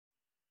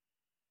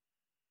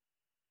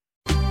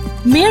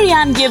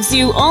Marianne gives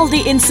you all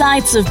the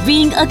insights of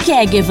being a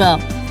caregiver,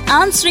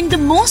 answering the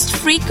most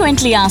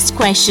frequently asked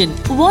question,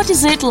 what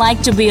is it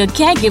like to be a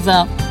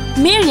caregiver?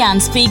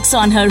 Marianne speaks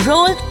on her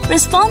role,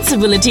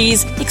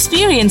 responsibilities,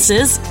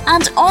 experiences,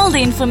 and all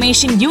the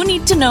information you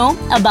need to know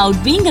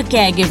about being a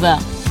caregiver.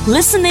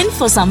 Listen in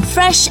for some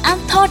fresh and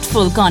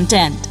thoughtful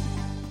content.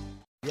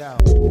 Yeah.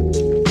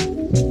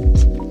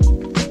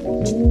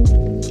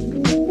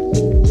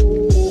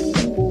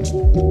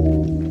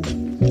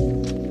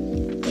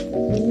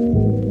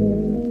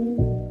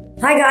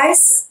 Hi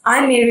guys,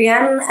 I'm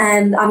Marianne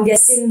and I'm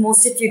guessing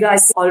most of you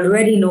guys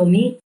already know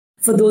me.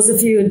 For those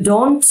of you who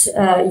don't,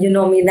 you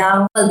know me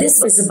now. Well,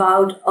 this is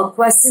about a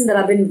question that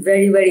I've been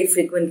very, very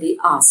frequently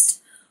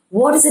asked.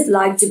 What is it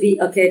like to be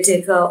a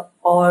caretaker,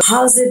 or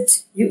how's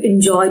it you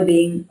enjoy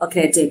being a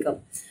caretaker?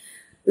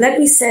 Let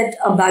me set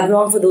a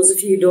background for those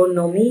of you who don't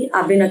know me.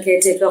 I've been a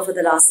caretaker for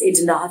the last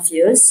 8.5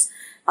 years.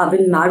 I've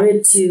been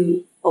married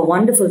to a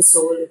wonderful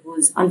soul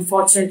who's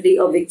unfortunately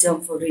a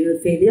victim for renal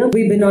failure.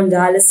 We've been on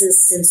dialysis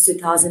since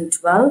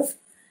 2012.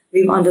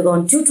 We've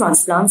undergone 2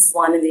 transplants,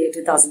 one in the year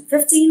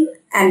 2015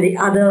 and the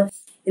other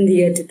in the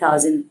year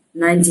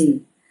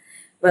 2019.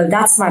 Well,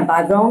 that's my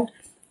background.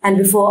 And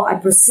before I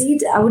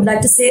proceed, I would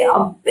like to say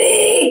a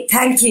big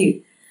thank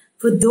you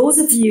for those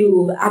of you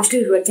who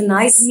actually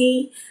recognize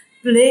me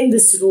playing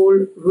this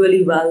role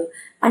really well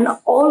and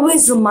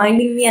always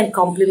reminding me and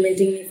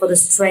complimenting me for the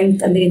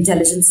strength and the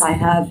intelligence I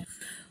have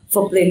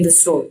for playing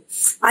this role.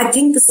 I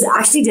think this is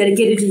actually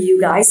dedicated to you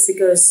guys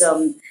because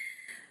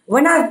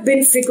when I've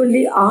been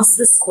frequently asked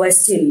this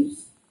question,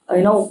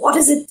 what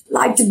is it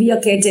like to be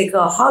a caretaker?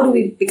 How do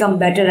we become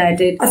better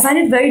at it? I find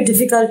it very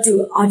difficult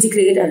to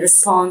articulate a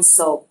response.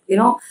 So,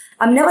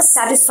 I'm never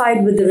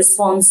satisfied with the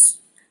response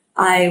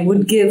I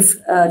would give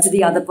to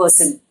the other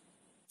person.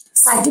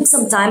 So I took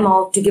some time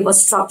out to give a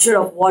structure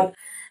of what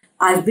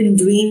I've been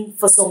doing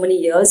for so many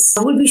years.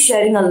 I will be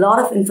sharing a lot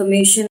of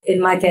information in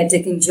my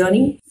caretaking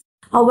journey.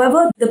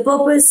 However, the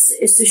purpose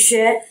is to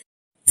share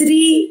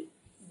 3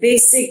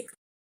 basic,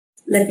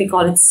 let me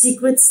call it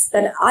secrets,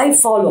 that I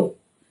follow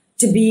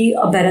to be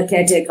a better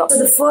caretaker. So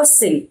the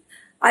first thing,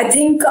 I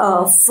think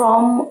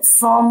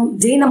from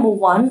day number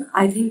 1,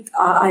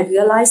 I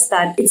realized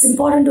that it's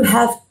important to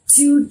have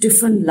 2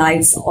 different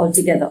lives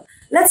altogether.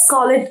 Let's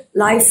call it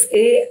life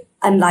A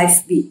and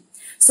life B.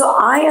 So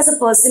I, as a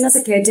person, as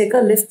a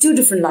caretaker, live 2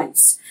 different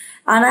lives.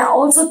 And I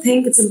also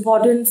think it's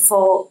important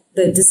for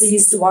the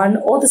diseased one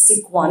or the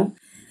sick one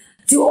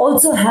to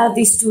also have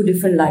these 2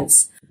 different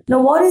lives.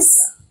 Now, what is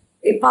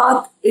a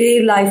path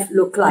A life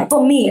look like?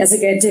 For me, as a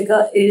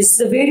caretaker, is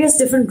the various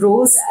different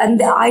roles and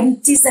the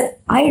identities that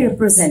I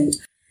represent.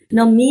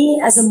 Now, me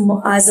as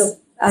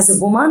a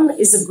woman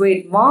is a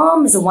great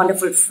mom, is a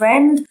wonderful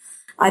friend.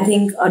 I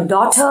think a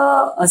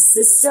daughter, a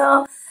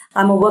sister.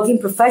 I'm a working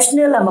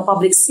professional. I'm a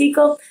public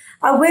speaker.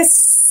 I wear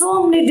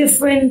so many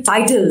different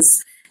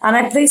titles and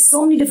I play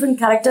so many different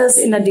characters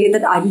in a day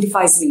that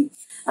identifies me.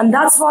 And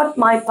that's what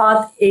my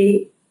path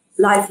A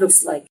life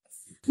looks like.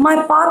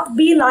 My path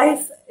B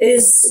life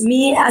is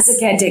me as a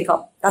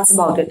caretaker. That's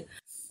about it.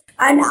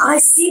 And I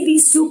see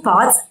these 2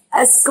 paths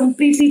as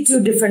completely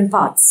 2 different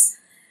paths.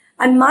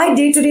 And my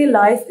day-to-day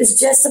life is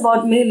just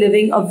about me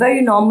living a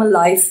very normal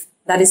life.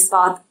 That is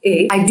path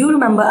A. I do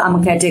remember I'm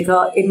a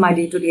caretaker in my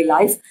day-to-day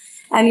life.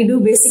 And you do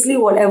basically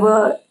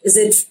whatever is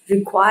it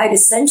required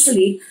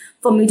essentially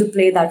for me to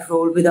play that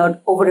role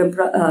without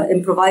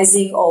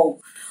improvising or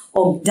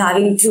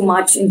diving too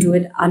much into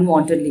it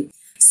unwantedly.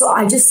 So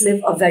I just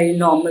live a very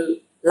normal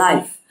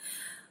life.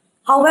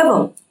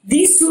 However,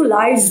 these 2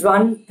 lives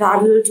run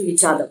parallel to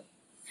each other.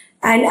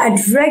 And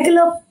at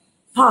regular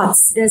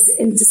paths, there's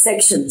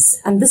intersections.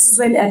 And this is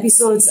when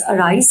episodes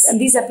arise. And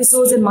these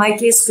episodes, in my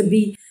case, could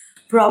be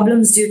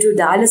problems due to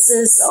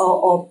dialysis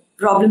or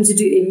problems due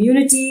to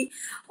immunity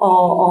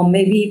or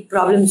maybe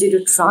problems due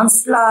to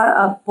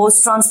transplant,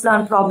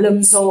 post-transplant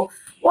problems or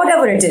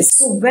whatever it is.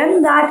 So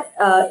when that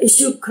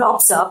issue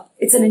crops up,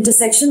 it's an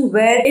intersection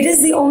where it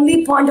is the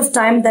only point of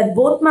time that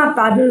both my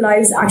parallel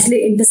lives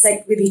actually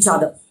intersect with each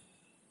other.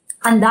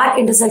 And that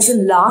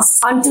intersection lasts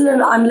until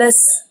and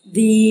unless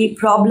the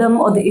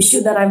problem or the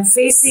issue that I'm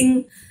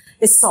facing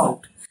is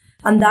solved.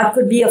 And that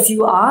could be a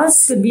few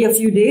hours, could be a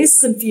few days,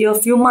 could be a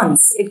few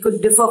months. It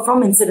could differ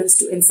from incidents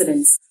to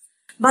incidents.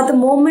 But the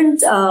moment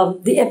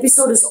the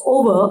episode is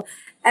over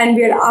and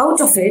we're out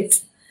of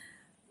it,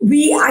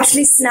 we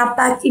actually snap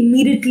back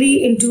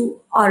immediately into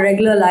our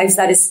regular lives,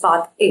 that is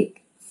path A.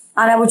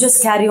 And I would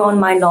just carry on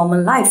my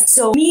normal life.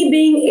 So me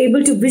being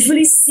able to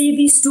visually see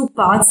these 2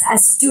 paths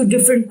as 2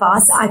 different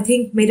paths, I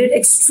think made it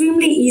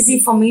extremely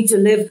easy for me to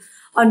live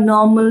a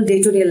normal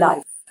day-to-day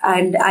life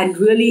and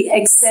really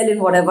excel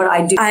in whatever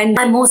I do. And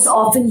I most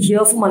often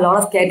hear from a lot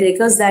of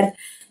caretakers that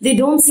they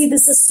don't see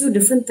this as 2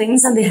 different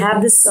things and they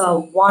have this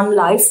one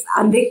life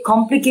and they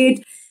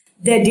complicate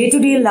their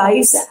day-to-day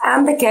lives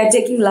and the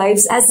caretaking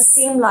lives as the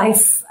same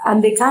life,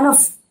 and they kind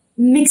of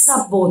mix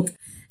up both.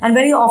 And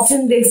very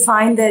often they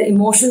find their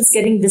emotions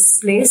getting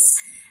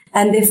displaced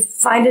and they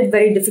find it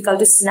very difficult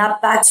to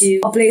snap back to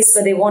a place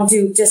where they want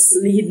to just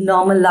lead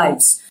normal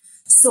lives.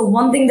 So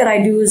one thing that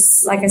I do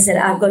is, like I said,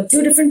 I've got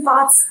two different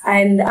paths,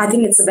 and I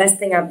think it's the best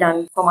thing I've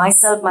done for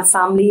myself, my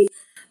family,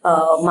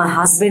 my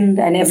husband,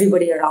 and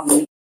everybody around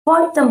me.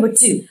 Point number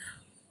two,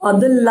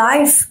 the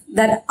life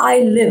that I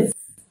live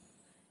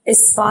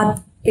is part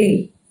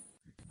A,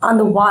 and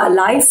the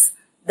life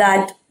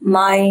that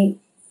my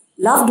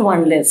loved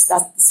one lives,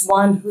 that's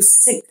one who's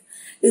sick,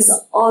 is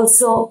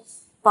also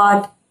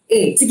part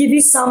A. To give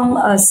you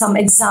some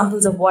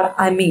examples of what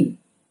I mean.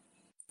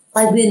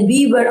 Like when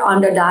we were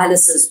under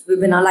dialysis, we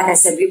were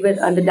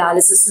under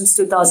dialysis since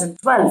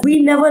 2012.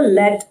 We never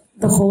let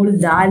the whole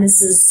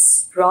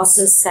dialysis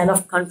process kind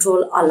of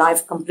control our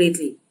life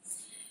completely.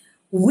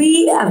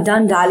 We have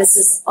done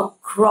dialysis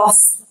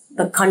across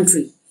the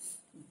country.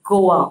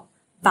 Goa,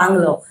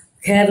 Bangalore,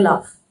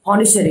 Kerala,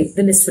 Pondicherry,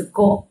 the list would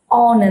go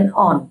on and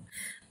on.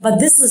 But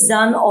this was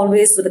done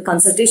always with the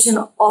consultation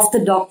of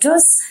the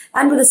doctors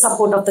and with the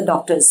support of the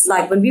doctors.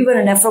 Like when we were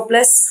in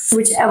Nephroplus,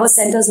 whichever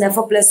centers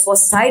Nephroplus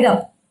was tied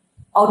up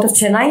out of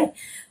Chennai,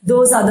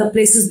 those are the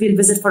places we'll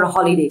visit for a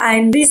holiday.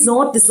 And please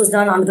note, this was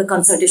done under the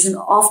consultation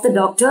of the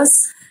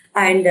doctors,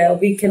 and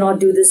we cannot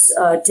do this,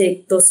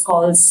 take those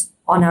calls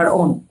on our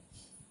own.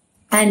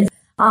 And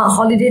our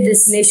holiday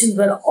destinations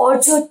were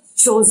also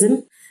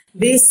chosen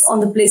based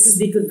on the places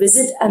we could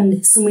visit, and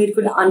Sumit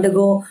could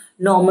undergo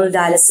normal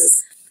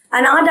dialysis.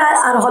 And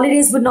our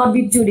holidays would not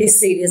be 2 days,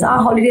 3 days.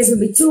 Our holidays would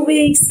be 2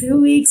 weeks, 3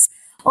 weeks,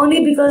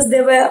 only because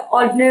there were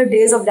alternate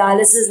days of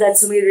dialysis that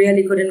Sumit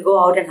really couldn't go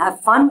out and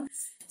have fun.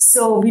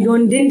 So we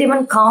didn't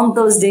even count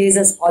those days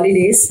as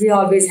holidays. We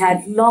always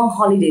had long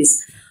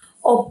holidays.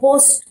 Or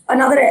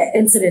another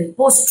incident,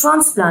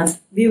 post-transplant.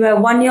 We were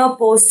 1 year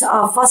post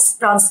our first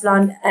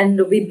transplant,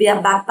 and we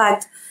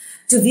backpacked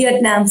to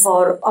Vietnam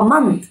for a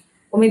month,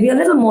 or maybe a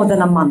little more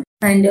than a month.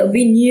 And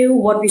we knew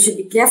what we should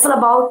be careful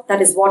about,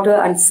 that is water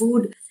and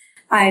food.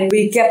 And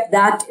we kept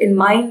that in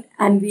mind,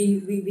 and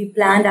we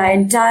planned our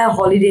entire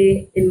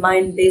holiday in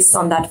mind based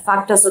on that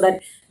factor, so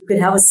that we could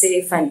have a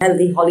safe and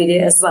healthy holiday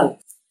as well.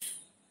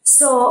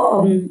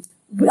 So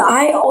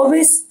I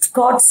always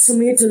taught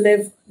Sumit to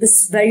live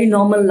this very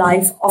normal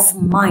life of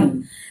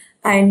mine.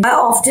 And I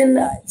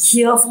often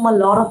hear from a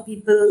lot of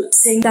people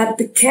saying that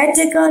the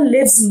caretaker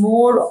lives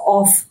more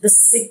of the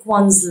sick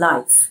one's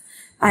life.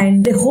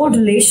 And the whole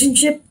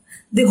relationship,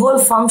 the whole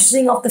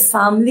functioning of the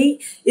family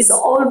is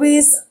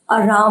always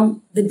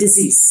around the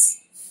disease,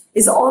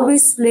 is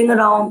always playing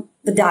around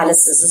the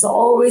dialysis, is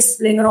always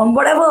playing around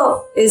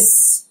whatever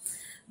is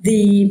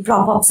the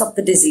prop-ups of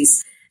the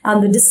disease.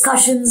 And the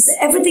discussions,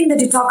 everything that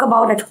you talk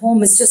about at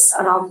home is just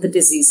around the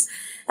disease.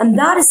 And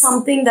that is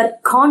something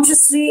that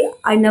consciously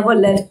I never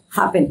let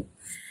happen.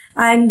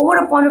 And over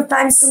a point of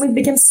time, Sumit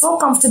became so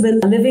comfortable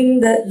living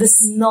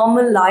this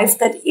normal life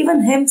that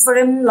even for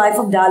him, life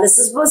of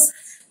dialysis was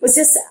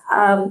just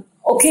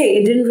okay.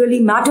 It didn't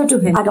really matter to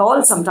him at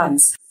all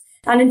sometimes.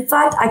 And in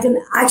fact, I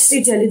can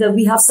actually tell you that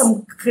we have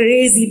some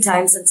crazy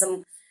times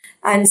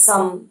and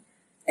some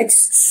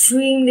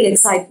extremely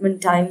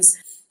excitement times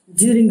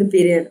during the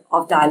period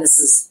of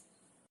dialysis.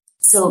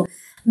 So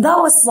that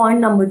was point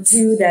number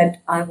 2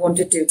 that I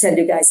wanted to tell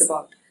you guys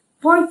about.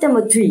 Point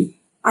number 3,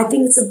 I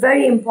think it's a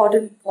very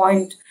important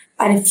point.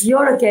 And if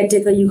you're a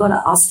caretaker, you got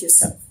to ask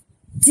yourself,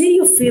 do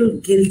you feel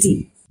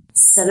guilty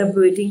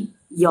celebrating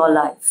your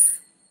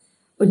life?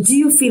 Or do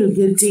you feel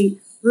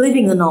guilty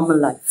living a normal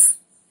life?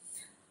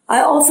 I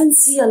often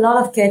see a lot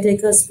of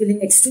caretakers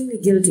feeling extremely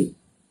guilty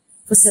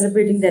for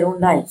celebrating their own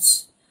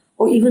lives,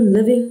 or even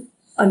living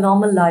a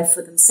normal life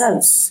for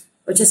themselves,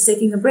 or just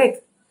taking a break.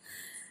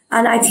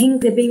 And I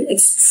think they're being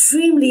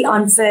extremely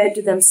unfair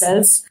to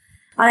themselves.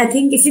 And I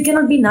think if you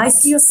cannot be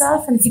nice to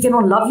yourself, and if you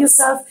cannot love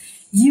yourself,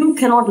 you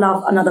cannot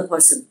love another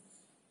person.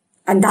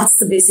 And that's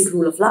the basic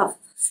rule of love.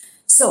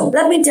 So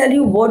let me tell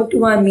you, what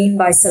do I mean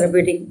by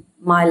celebrating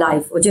my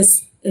life, or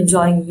just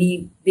enjoying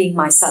me being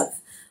myself?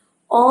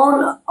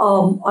 On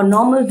a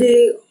normal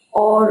day,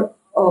 or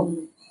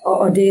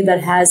a day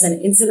that has an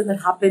incident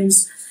that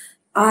happens,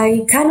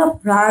 I kind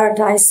of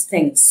prioritize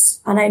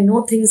things, and I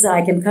know things that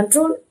I can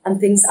control and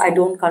things I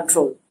don't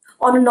control.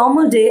 On a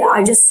normal day,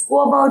 I just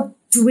go about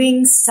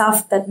doing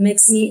stuff that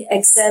makes me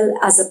excel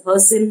as a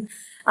person,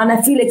 and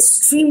I feel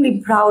extremely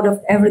proud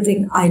of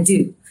everything I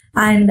do.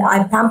 And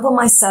I pamper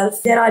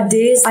myself. There are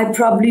days I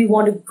probably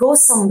want to go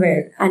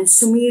somewhere, and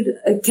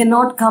Sumit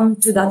cannot come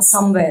to that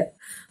somewhere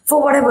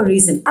for whatever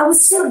reason. I would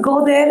still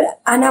go there,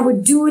 and I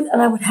would do it,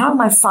 and I would have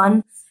my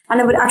fun. And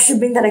I would actually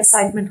bring that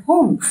excitement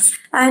home.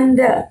 And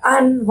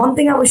one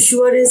thing I was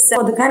sure is that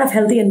for the kind of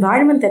healthy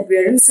environment that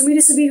we're in, Sumit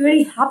used to be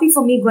really happy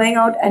for me going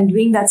out and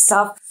doing that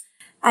stuff,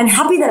 and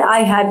happy that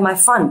I had my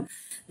fun.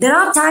 There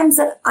are times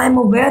that I'm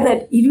aware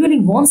that he really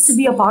wants to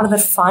be a part of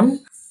that fun,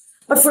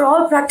 but for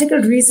all practical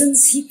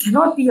reasons, he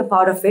cannot be a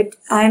part of it.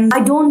 And I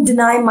don't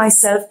deny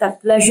myself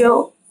that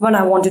pleasure when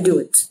I want to do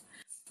it.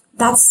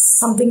 That's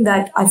something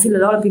that I feel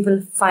a lot of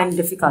people find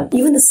difficult.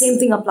 Even the same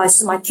thing applies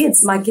to my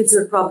kids. My kids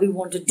will probably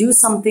want to do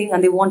something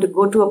and they want to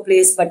go to a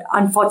place, but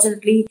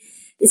unfortunately,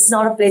 it's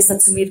not a place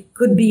that Sumit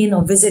could be in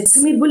or visit.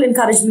 Sumit will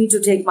encourage me to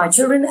take my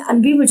children,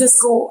 and we will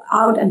just go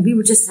out and we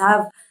will just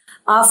have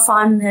our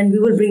fun, and we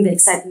will bring the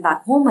excitement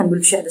back home, and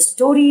we'll share the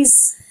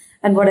stories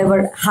and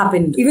whatever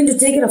happened. Even to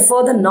take it a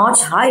further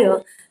notch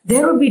higher,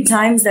 there would be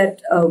times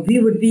that we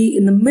would be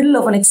in the middle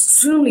of an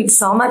extremely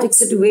traumatic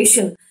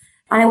situation,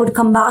 and I would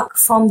come back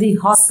from the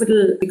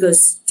hospital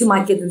to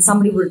my kids, and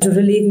somebody would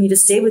relieve me to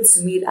stay with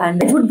Sumit,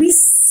 and it would be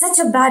such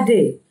a bad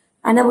day.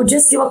 And I would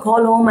just give a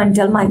call home and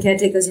tell my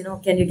caretakers,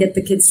 can you get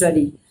the kids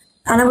ready?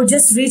 And I would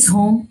just reach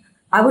home.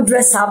 I would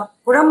dress up,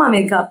 put on my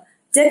makeup,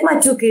 take my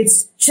 2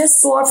 kids,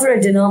 just go out for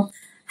a dinner,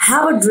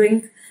 have a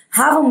drink,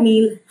 have a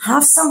meal,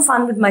 have some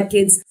fun with my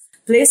kids,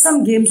 play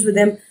some games with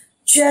them,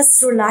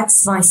 just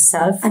relax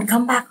myself and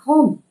come back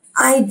home.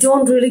 I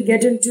don't really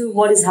get into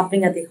what is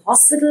happening at the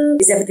hospital.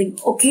 Is everything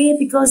okay?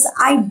 Because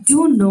I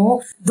do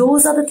know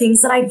those are the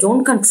things that I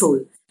don't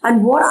control.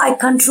 And what I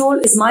control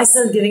is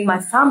myself, giving my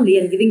family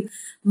and giving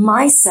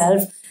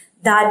myself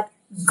that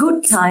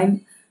good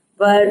time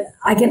where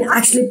I can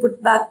actually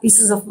put back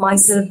pieces of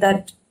myself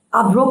that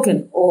are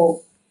broken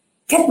or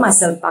get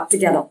myself back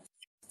together.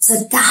 So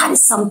that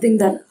is something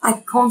that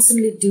I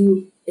constantly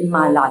do in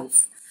my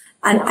life.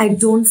 And I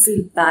don't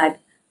feel bad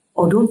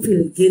or don't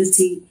feel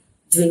guilty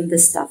doing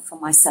this stuff for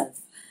myself.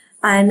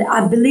 And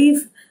I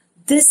believe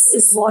this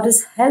is what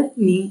has helped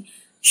me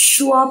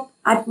show up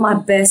at my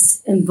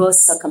best in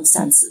worst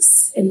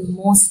circumstances, in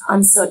most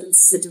uncertain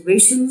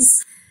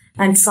situations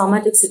and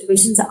traumatic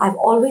situations. I've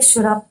always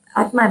showed up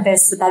at my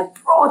best with that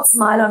broad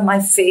smile on my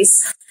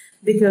face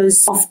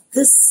because of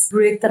this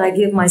break that I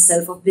gave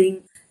myself of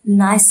being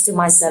nice to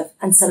myself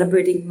and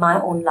celebrating my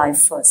own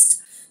life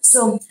first.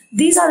 So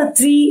these are the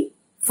 3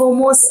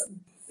 foremost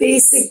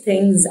basic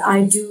things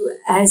I do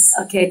as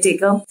a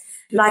caretaker.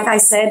 Like I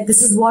said,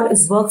 this is what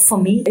has worked for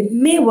me. It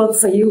may work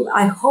for you.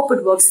 I hope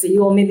it works for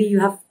you, or maybe you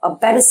have a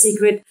better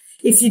secret.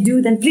 If you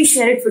do, then please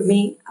share it with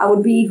me. I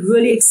would be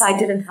really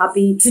excited and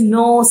happy to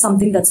know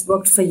something that's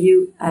worked for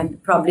you,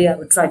 and probably I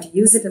would try to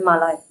use it in my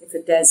life if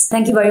it does.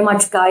 Thank you very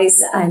much,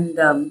 guys.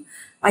 And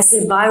I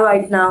say bye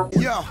right now.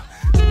 Yo,